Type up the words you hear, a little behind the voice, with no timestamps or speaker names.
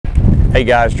Hey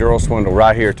guys, Gerald Swindle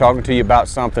right here talking to you about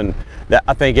something that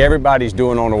I think everybody's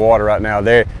doing on the water right now.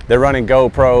 They're running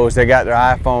GoPros, they got their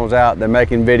iPhones out, they're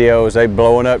making videos, they're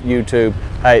blowing up YouTube.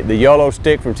 Hey, the YOLO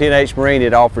stick from TNH Marine,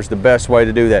 it offers the best way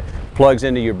to do that. Plugs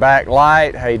into your back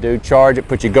light. Hey dude, charge it,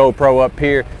 put your GoPro up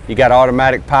here. You got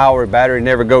automatic power, battery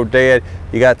never go dead.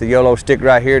 You got the YOLO stick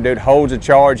right here, dude, holds a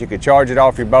charge. You can charge it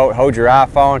off your boat, hold your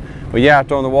iPhone. When you're out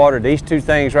there on the water, these two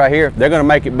things right here, they're gonna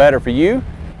make it better for you.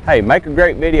 Hey, make a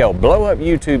great video, blow up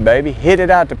YouTube, baby, hit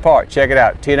it out the park. Check it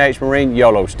out, TNH Marine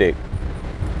YOLO stick.